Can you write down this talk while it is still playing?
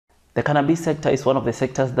The cannabis sector is one of the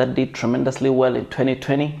sectors that did tremendously well in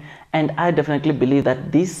 2020, and I definitely believe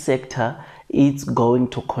that this sector is going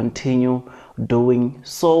to continue doing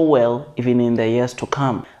so well even in the years to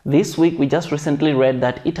come. This week we just recently read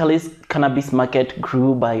that Italy's cannabis market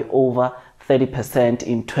grew by over 30%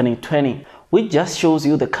 in 2020, which just shows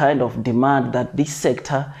you the kind of demand that this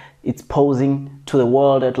sector is posing to the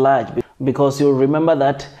world at large. Because you'll remember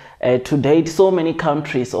that to date so many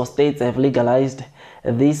countries or states have legalized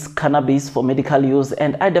this cannabis for medical use,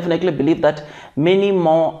 and I definitely believe that many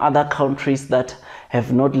more other countries that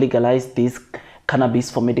have not legalized this cannabis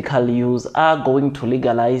for medical use are going to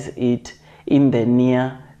legalize it in the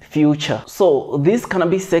near future. So this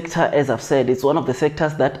cannabis sector, as I've said, is one of the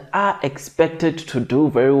sectors that are expected to do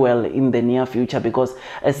very well in the near future, because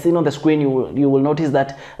as seen on the screen, you will notice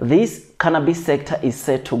that this cannabis sector is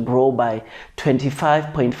set to grow by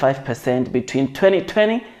 25.5% between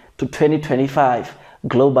 2020 to 2025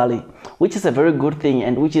 globally, which is a very good thing,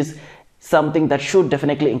 and which is something that should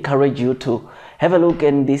definitely encourage you to have a look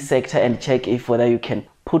in this sector and check if whether you can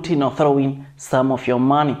put in or throw in some of your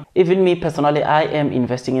money. Even me personally, I am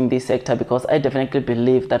investing in this sector because I definitely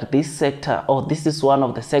believe that this sector, or this is one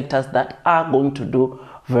of the sectors that are going to do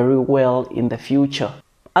very well in the future.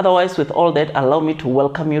 Otherwise, with all that, allow me to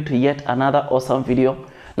welcome you to yet another awesome video.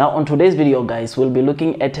 Now on today's video, guys, we'll be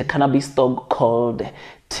looking at a cannabis stock called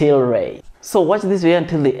Tilray. So watch this video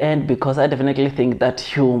until the end, because I definitely think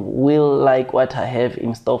that you will like what I have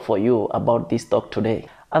in store for you about this stock today.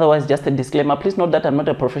 Otherwise, just a disclaimer, please note that I'm not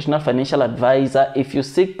a professional financial advisor. If you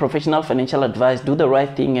seek professional financial advice, do the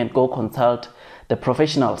right thing and go consult the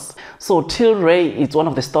professionals. So Tilray is one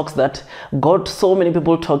of the stocks that got so many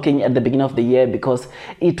people talking at the beginning of the year because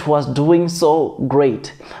it was doing so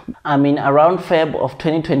great. I mean, around Feb of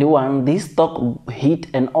 2021, this stock hit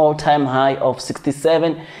an all-time high of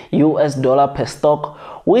 $67 per stock,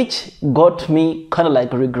 which got me kind of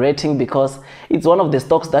like regretting, because it's one of the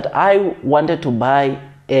stocks that I wanted to buy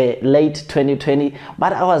late 2020,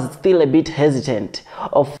 but I was still a bit hesitant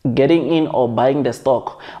of getting in or buying the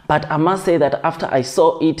stock. But I must say that after I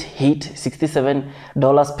saw it hit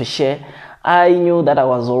 $67 per share, I knew that I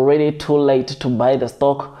was already too late to buy the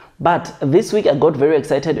stock. But this week I got very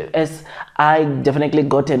excited, as I definitely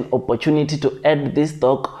got an opportunity to add this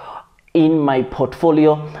stock in my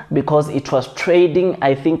portfolio, because it was trading,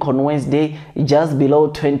 I think on Wednesday, just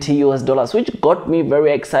below $20, which got me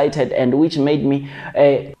very excited, and which made me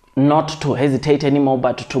not to hesitate anymore,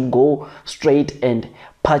 but to go straight and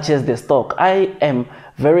purchase the stock. I am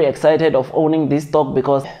very excited of owning this stock,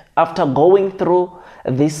 because after going through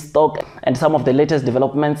this stock and some of the latest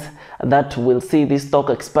developments that will see this stock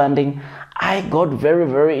expanding, I got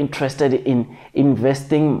very interested in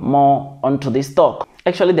investing more onto this stock.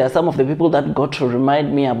 Actually, there are some of the people that got to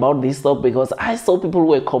remind me about this stock, because I saw people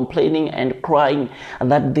were complaining and crying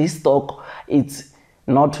that this stock is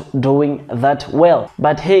not doing that well.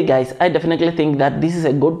 But hey guys, I definitely think that this is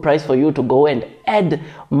a good price for you to go and add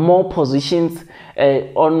more positions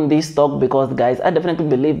on this stock, because guys, I definitely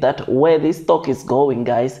believe that where this stock is going,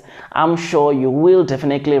 guys, I'm sure you will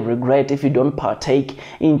definitely regret if you don't partake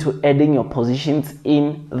into adding your positions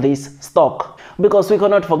in this stock. Because we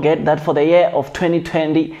cannot forget that for the year of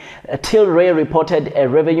 2020, Tilray reported a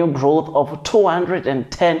revenue growth of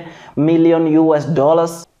 $210 million,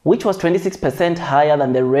 which was 26% higher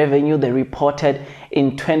than the revenue they reported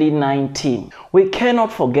in 2019. We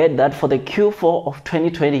cannot forget that for the Q4 of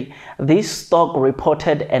 2020, this stock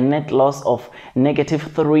reported a net loss of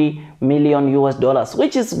 -$3 million,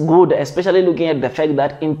 which is good, especially looking at the fact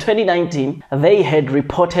that in 2019, they had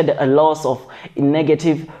reported a loss of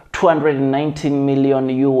 -$219 million.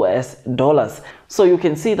 So you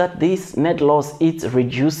can see that this net loss is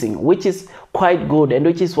reducing, which is quite good, and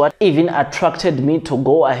which is what even attracted me to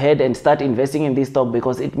go ahead and start investing in this stock,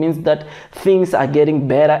 because it means that things are getting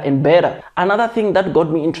better and better. Another thing that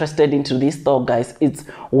got me interested into this stock, guys, is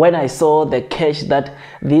when I saw the cash that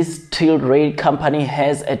this Tilray company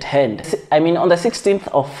has at hand. I mean, on the 16th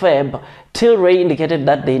of Feb, Tilray indicated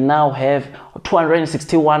that they now have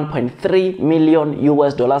 $261.3 million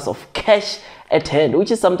of cash at hand,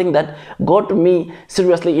 which is something that got me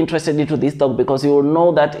seriously interested into this stock, because you will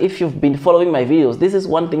know that if you've been following my videos, this is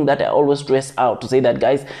one thing that I always stress out, to say that,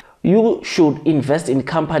 guys, you should invest in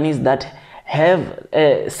companies that have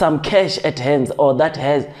some cash at hand, or that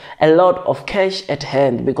has a lot of cash at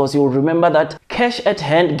hand, because you'll remember that cash at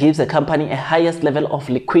hand gives a company a highest level of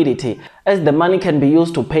liquidity, as the money can be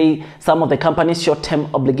used to pay some of the company's short-term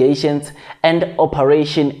obligations and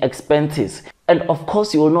operation expenses. And of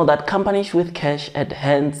course, you will know that companies with cash at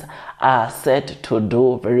hand are set to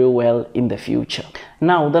do very well in the future.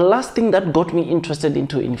 Now, the last thing that got me interested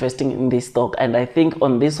into investing in this stock, and I think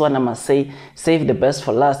on this one I must say save the best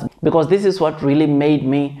for last, because this is what really made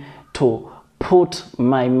me to put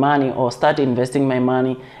my money or start investing my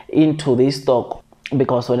money into this stock,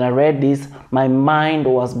 because when I read this, my mind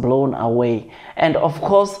was blown away. And of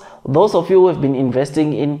course, those of you who have been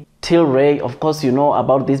investing in Tilray, of course you know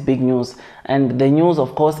about this big news, and the news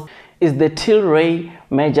of course is the Tilray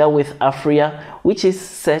merger with Aphria, which is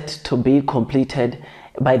set to be completed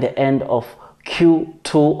by the end of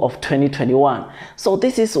Q2 of 2021. So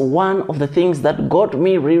this is one of the things that got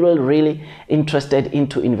me really interested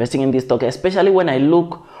into investing in this stock, especially when I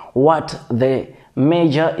look what the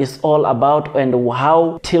merger is all about and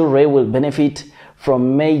how Tilray will benefit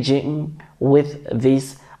from merging with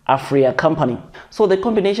this Aphria company. So the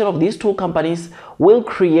combination of these two companies will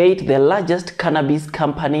create the largest cannabis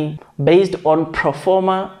company based on pro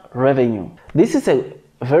forma revenue. This is a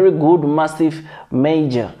very good, massive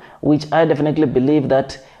merger, which I definitely believe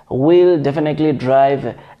that will definitely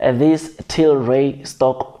drive this Tilray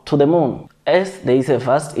stock to the moon, as there is a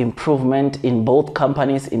vast improvement in both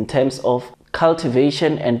companies in terms of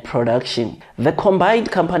cultivation and production. The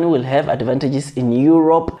combined company will have advantages in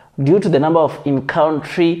Europe due to the number of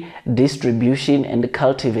in-country distribution and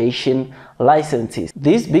cultivation licenses.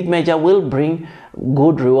 This big merger will bring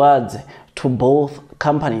good rewards to both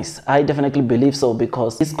companies. I definitely believe so,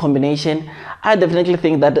 because this combination, I definitely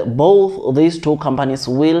think that both these two companies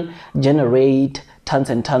will generate tons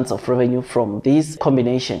and tons of revenue from this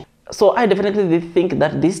combination. So I definitely think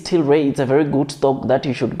that this Tilray is a very good stock that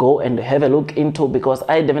you should go and have a look into, because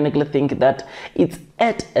I definitely think that it's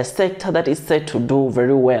at a sector that is set to do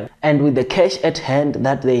very well. And with the cash at hand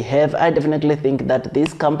that they have, I definitely think that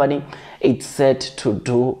this company is set to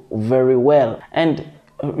do very well. And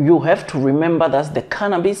you have to remember that the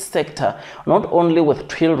cannabis sector, not only with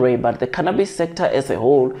Tilray, but the cannabis sector as a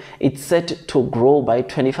whole, it's set to grow by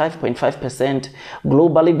 25.5%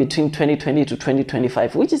 globally between 2020 to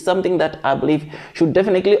 2025, which is something that I believe should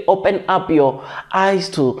definitely open up your eyes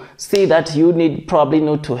to see that you probably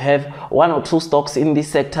need to have one or two stocks in this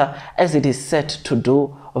sector, as it is set to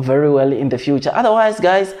do very well in the future. Otherwise,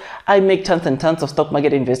 guys, I make tons and tons of stock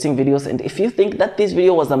market investing videos, and if you think that this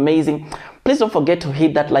video was amazing, please don't forget to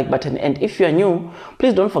hit that like button, and if you are new,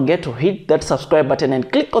 please don't forget to hit that subscribe button and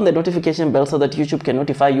click on the notification bell so that YouTube can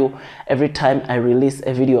notify you every time I release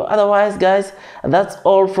a video. Otherwise, guys, that's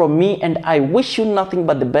all from me, and I wish you nothing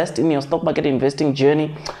but the best in your stock market investing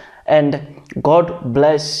journey, and God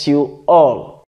bless you all.